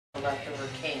leftover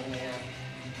king,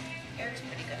 yeah. Eric's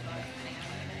pretty good about it, depending on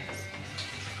what it is.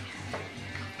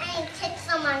 I need to take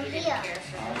some on He here. didn't care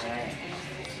for All much right. anything.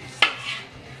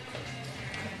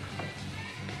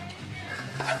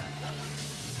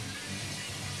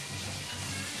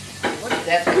 What is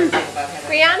that thing about having?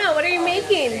 Brianna, what are you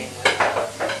making?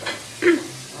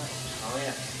 Oh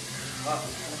yeah.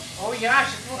 Oh yeah,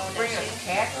 she's supposed to bring us Oh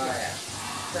cactus. yeah.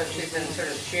 So she's been sort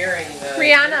of sharing the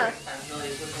Brianna.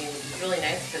 responsibilities with me, which is really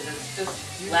nice because it's just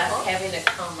less having to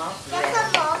come up with Get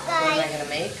some more, what am I guys. gonna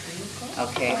make.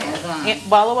 Okay, hold on. Aunt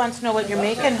Bella wants to know what you're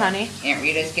making, honey. Aunt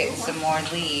Rita's getting some more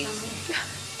leaves.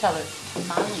 Tell her.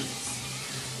 Tamales.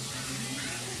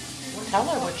 Tell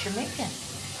her what you're making.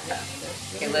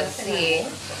 Okay, let's see.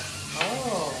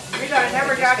 Oh. Rita, I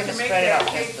never We're got just to gonna make spread it that out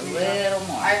cake. just a Rita. little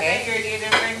more, I okay? figured you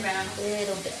didn't bring that.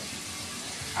 Little bit.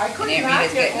 I could And Aunt not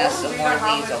Rita's get getting us over some Rita more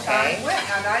how leaves, the okay? time went,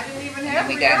 and I didn't even And have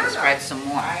we got to Rihanna. spread some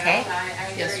more, okay? I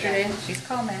hear Yesterday. ya. She's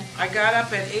coming. I got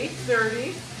up at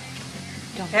 8:30,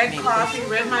 Don't had make coffee,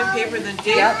 read my paper, then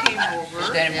Dave Yep. came She's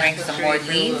over. gonna bring some more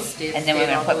leaves, and then we're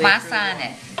gonna put masa on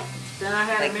it, Then I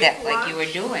had to like make that, like lunch, you were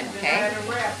doing, then I okay? had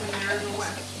a wrap, and there it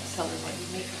went. Tell me what you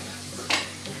make.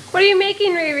 What are you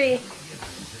making, Riri?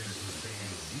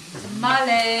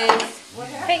 Tamales. What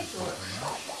Hey. happened to it?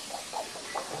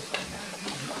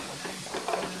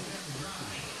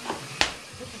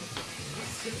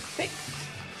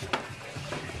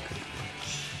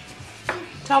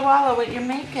 Tell Walla what you're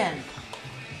making.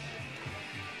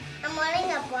 I'm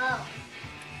wanting a bow.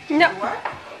 No. What?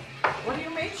 What are you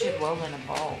making? She'd roll in a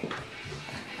bowl.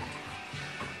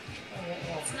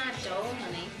 It's not dough,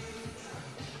 honey.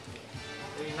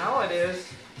 You know it is.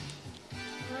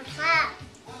 What's that?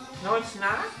 No, it's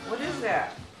not. What is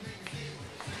that?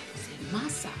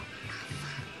 Masa.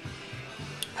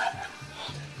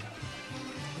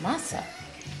 Masa.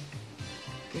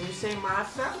 Can you say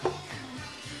masa?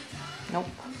 Nope.